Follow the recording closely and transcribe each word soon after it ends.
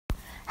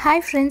Hi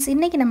friends,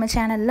 இன்னைக்கு நம்ம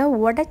சேனல்ல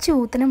உடைச்சு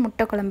ஊத்துன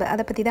முட்டை குழம்பு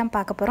அத பத்தி தான்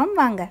பார்க்க போறோம்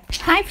வாங்க.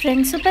 Hi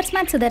friends, Super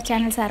Smart Sudar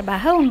channel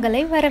சார்பாக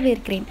உங்களை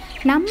வரவேற்கிறேன்.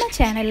 நம்ம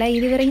சேனல்ல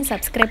இதுவரையும்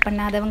subscribe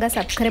பண்ணாதவங்க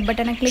subscribe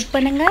பட்டனை கிளிக்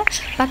பண்ணுங்க.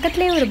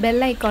 பக்கத்துலயே ஒரு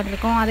bell icon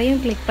இருக்கும்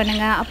அதையும் கிளிக்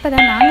பண்ணுங்க.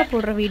 அப்பதான் நாங்க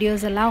போடுற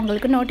வீடியோஸ் எல்லாம்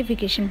உங்களுக்கு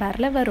notification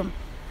barல வரும்.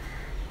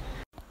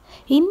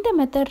 இந்த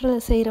மெத்தட்ல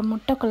செய்யற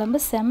முட்டை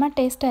குழம்பு செம்ம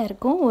டேஸ்டா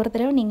இருக்கும். ஒரு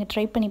தடவை நீங்க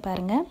ட்ரை பண்ணி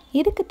பாருங்க.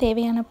 இதுக்கு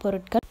தேவையான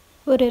பொருட்கள்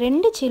ஒரு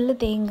 2 சில்லு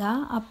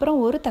தேங்காய் அப்புறம்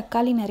ஒரு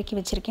தக்காளி நறுக்கி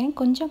வச்சிருக்கேன்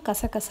கொஞ்சம்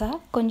கசகசா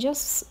கொஞ்சம்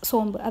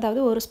சோம்பு அதாவது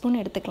ஒரு ஸ்பூன்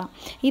எடுத்துக்கலாம்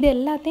இது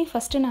எல்லாத்தையும்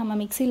ஃபர்ஸ்ட் நாம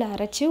மிக்ஸில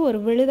அரைச்சு ஒரு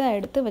விழுதா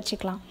எடுத்து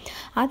வச்சுக்கலாம்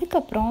அதுக்கு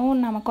அப்புறம்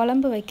நாம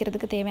குழம்பு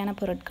வைக்கிறதுக்கு தேவையான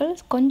பொருட்கள்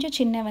கொஞ்சம்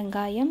சின்ன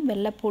வெங்காயம்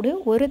வெள்ளைப்பூடு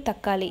ஒரு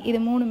தக்காளி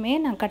இது மூணுமே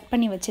நான் கட்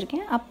பண்ணி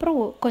வச்சிருக்கேன் அப்புறம்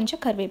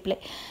கொஞ்சம் கறிவேப்பிலை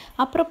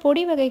அப்புறம்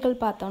பொடி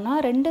வகைகள் பார்த்தோம்னா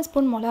 2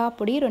 ஸ்பூன் மிளகாய்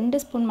பொடி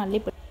 2 ஸ்பூன்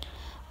மல்லிப்பொடி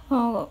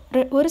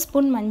ஒரு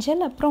ஸ்பூன் மஞ்சள்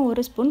அப்புறம்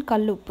ஒரு ஸ்பூன்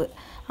கல்லுப்பு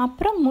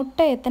அப்புறம்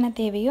முட்டை எத்தனை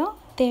தேவையோ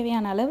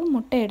தேவையான அளவு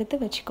முட்டை எடுத்து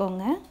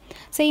வச்சுக்கோங்க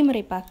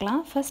செய்முறை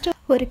பார்க்கலாம் ஃபர்ஸ்ட்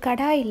ஒரு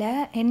கடாயில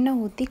எண்ணெய்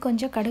ஊத்தி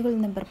கொஞ்சம் கடுகு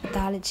உளுந்தம் பருப்பு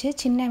தாளிச்சு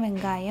சின்ன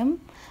வெங்காயம்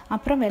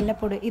அப்புறம்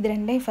வெள்ளைப்பூடு இது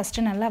ரெண்டையும் ஃபர்ஸ்ட்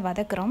நல்லா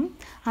வதக்குறோம்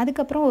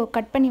அதுக்கு அப்புறம்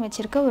கட் பண்ணி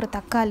வச்சிருக்க ஒரு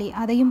தக்காளி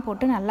அதையும்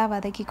போட்டு நல்லா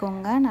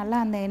வதக்கிக்கோங்க நல்லா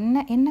அந்த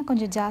எண்ணெய்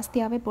கொஞ்சம்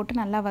ஜாஸ்தியாவே போட்டு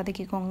நல்லா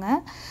வதக்கிக்கோங்க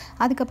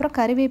அதுக்கு அப்புறம்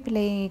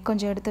கறிவேப்பிலை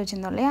கொஞ்சம் எடுத்து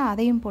வச்சிருந்தோம் இல்லையா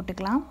அதையும்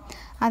போட்டுக்கலாம்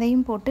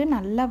அதையும் போட்டு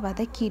நல்லா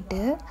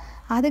வதக்கிட்டு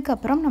அதுக்கு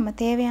அப்புறம் நம்ம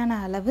தேவையான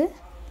அளவு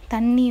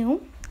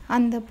தண்ணியும்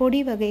அந்த பொடி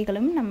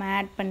வகைகளும் நம்ம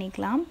ஆட்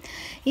பண்ணிக்கலாம்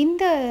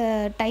இந்த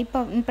டைப்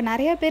ஆஃப் இப்போ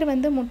நிறைய பேர்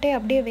வந்து முட்டையை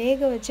அப்படியே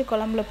வேக வச்சு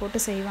குழம்புல போட்டு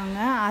செய்வாங்க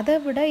அதை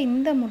விட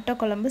இந்த முட்டை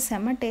குழம்பு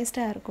செம்ம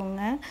டேஸ்ட்டாக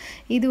இருக்குங்க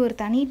இது ஒரு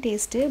தனி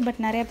டேஸ்ட்டு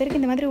பட் நிறைய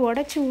பேருக்கு இந்த மாதிரி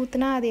உடச்சி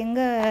ஊற்றுனா அது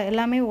எங்கே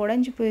எல்லாமே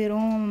உடஞ்சி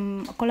போயிடும்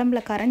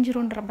குழம்புல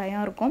கரைஞ்சிரும்ன்ற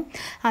பயம் இருக்கும்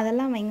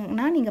அதெல்லாம்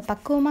வைங்கன்னா நீங்கள்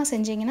பக்குவமாக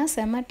செஞ்சீங்கன்னா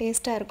செம்ம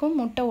டேஸ்ட்டாக இருக்கும்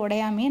முட்டை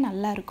உடையாமே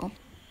நல்லாயிருக்கும்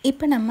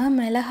இப்போ நம்ம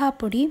மிளகாய்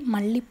பொடி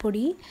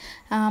மல்லிப்பொடி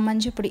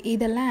மஞ்சள் பொடி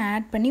இதெல்லாம்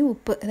ஆட் பண்ணி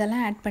உப்பு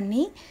இதெல்லாம் ஆட்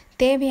பண்ணி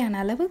தேவையான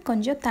அளவு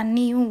கொஞ்சம்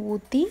தண்ணியும்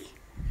ஊற்றி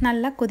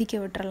நல்லா கொதிக்க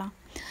விட்டுறலாம்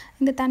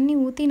இந்த தண்ணி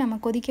ஊற்றி நம்ம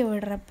கொதிக்க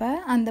விடுறப்ப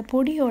அந்த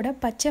பொடியோட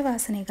பச்சை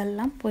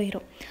வாசனைகள்லாம்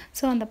போயிடும்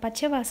ஸோ அந்த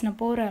பச்சை வாசனை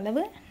போகிற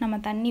அளவு நம்ம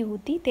தண்ணி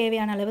ஊற்றி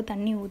தேவையான அளவு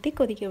தண்ணி ஊற்றி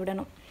கொதிக்க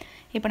விடணும்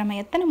இப்போ நம்ம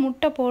எத்தனை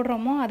முட்டை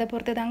போடுறோமோ அதை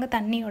பொறுத்து தாங்க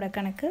தண்ணியோட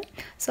கணக்கு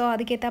ஸோ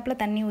அதுக்கேற்றாப்புல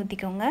தண்ணி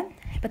ஊற்றிக்கோங்க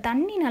இப்போ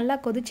தண்ணி நல்லா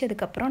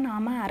கொதிச்சதுக்கப்புறம்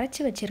நாம்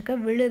அரைச்சி வச்சுருக்க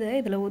விழுதை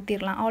இதில்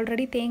ஊற்றிடலாம்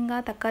ஆல்ரெடி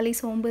தேங்காய் தக்காளி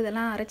சோம்பு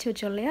இதெல்லாம் அரைச்சி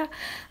வச்சோம் இல்லையா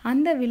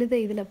அந்த விழுதை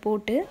இதில்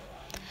போட்டு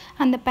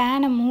அந்த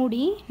பேனை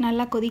மூடி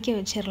நல்லா கொதிக்க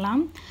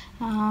வச்சிடலாம்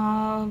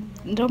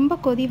ரொம்ப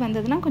கொதி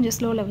வந்ததுன்னா கொஞ்சம்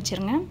ஸ்லோவில்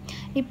வச்சுருங்க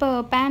இப்போ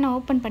பேனை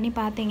ஓப்பன் பண்ணி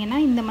பார்த்தீங்கன்னா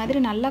இந்த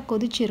மாதிரி நல்லா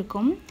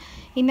கொதிச்சிருக்கும்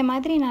இந்த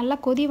மாதிரி நல்லா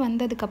கொதி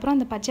வந்ததுக்கப்புறம்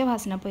அந்த பச்சை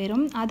வாசனை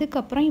போயிடும்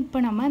அதுக்கப்புறம் இப்போ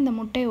நம்ம இந்த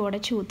முட்டையை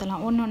உடைச்சி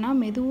ஊற்றலாம் ஒன்றொன்னா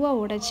மெதுவாக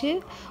உடைச்சி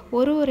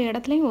ஒரு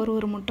இடத்துலையும்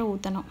ஒரு முட்டை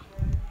ஊற்றணும்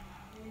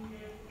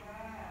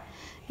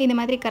இந்த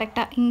மாதிரி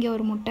கரெக்டாக இங்கே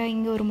ஒரு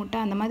முட்டை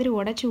அந்த மாதிரி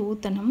உடைச்சி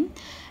ஊற்றணும்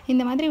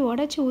இந்த மாதிரி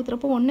உடைச்சி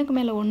ஊற்றுறப்போ ஒன்றுக்கு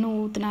மேலே ஒன்று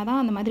ஊற்றினா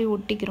தான் அந்த மாதிரி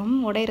ஒட்டிக்கிறோம்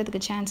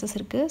உடையிறதுக்கு சான்சஸ்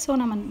இருக்குது ஸோ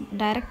நம்ம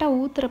டைரெக்டாக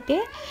ஊற்றுறப்பே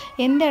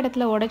எந்த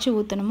இடத்துல உடைச்சி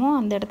ஊற்றணுமோ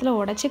அந்த இடத்துல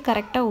உடைச்சி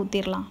கரெக்டாக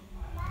ஊற்றிடலாம்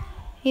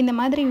இந்த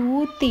மாதிரி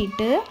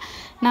ஊற்றிட்டு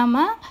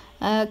நம்ம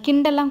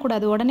கிண்டெல்லாம்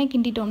கூடாது உடனே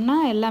கிண்டிட்டோம்னா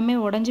எல்லாமே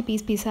உடஞ்சி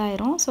பீஸாக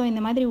ஆயிரும் ஸோ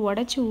இந்த மாதிரி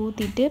உடச்சி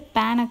ஊற்றிட்டு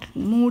பேனை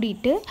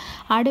மூடிட்டு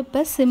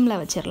அடுப்பை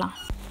சிம்மில் வச்சிடலாம்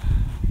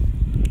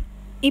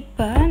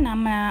இப்போ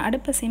நம்ம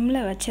அடுப்பை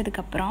சிம்மில்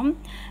வச்சதுக்கப்புறம்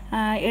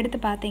எடுத்து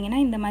பார்த்தீங்கன்னா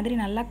இந்த மாதிரி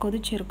நல்லா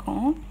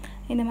கொதிச்சிருக்கும்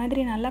இந்த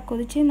மாதிரி நல்லா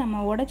கொதித்து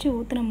நம்ம உடச்சி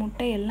ஊற்றின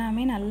முட்டை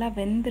எல்லாமே நல்லா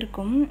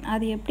வெந்திருக்கும்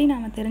அது எப்படி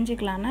நம்ம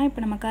தெரிஞ்சுக்கலான்னா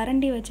இப்போ நம்ம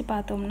கரண்டி வச்சு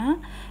பார்த்தோம்னா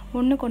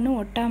ஒன்றுக்கு ஒன்று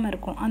ஒட்டாமல்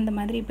இருக்கும் அந்த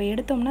மாதிரி இப்போ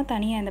எடுத்தோம்னா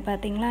தனியாக இந்த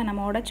பார்த்தீங்களா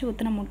நம்ம உடச்சி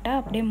ஊற்றின முட்டை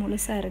அப்படியே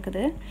முழுசாக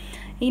இருக்குது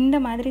இந்த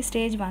மாதிரி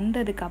ஸ்டேஜ்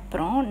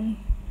வந்ததுக்கப்புறம்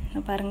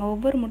பாருங்கள்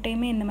ஒவ்வொரு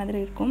முட்டையுமே இந்த மாதிரி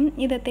இருக்கும்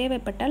இதை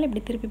தேவைப்பட்டால்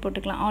இப்படி திருப்பி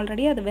போட்டுக்கலாம்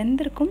ஆல்ரெடி அது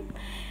வெந்திருக்கும்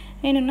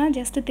வேணும்னா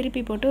ஜஸ்ட்டு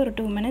திருப்பி போட்டு ஒரு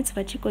 2 மினிட்ஸ்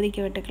வச்சு கொதிக்க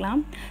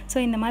விட்டுக்கலாம் ஸோ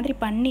இந்த மாதிரி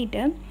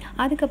பண்ணிவிட்டு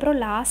அதுக்கப்புறம்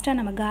லாஸ்ட்டாக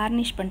நம்ம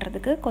கார்னிஷ்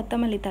பண்ணுறதுக்கு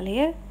கொத்தமல்லி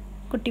தலையை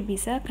குட்டி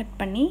பீஸாக கட்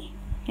பண்ணி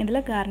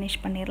இதில் கார்னிஷ்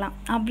பண்ணிடலாம்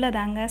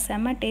அவ்வளோதாங்க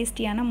செம்ம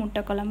டேஸ்டியான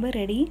முட்டை குழம்பு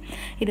ரெடி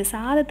இது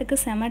சாதத்துக்கு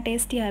செம்ம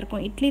டேஸ்டியாக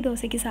இருக்கும் இட்லி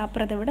தோசைக்கு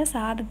சாப்பிட்றத விட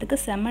சாதத்துக்கு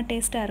செம்ம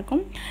டேஸ்ட்டாக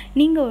இருக்கும்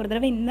நீங்கள் ஒரு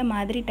தடவை இந்த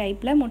மாதிரி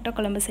டைப்பில் முட்டை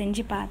குழம்பு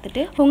செஞ்சு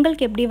பார்த்துட்டு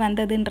உங்களுக்கு எப்படி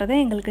வந்ததுன்றதை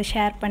எங்களுக்கு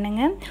ஷேர்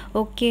பண்ணுங்கள்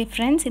ஓகே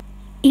ஃப்ரெண்ட்ஸ்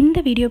இந்த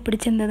வீடியோ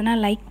பிடிச்சிருந்ததுன்னா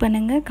லைக்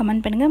பண்ணுங்கள்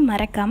கமெண்ட் பண்ணுங்கள்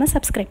மறக்காமல்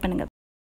சப்ஸ்கிரைப் பண்ணுங்கள்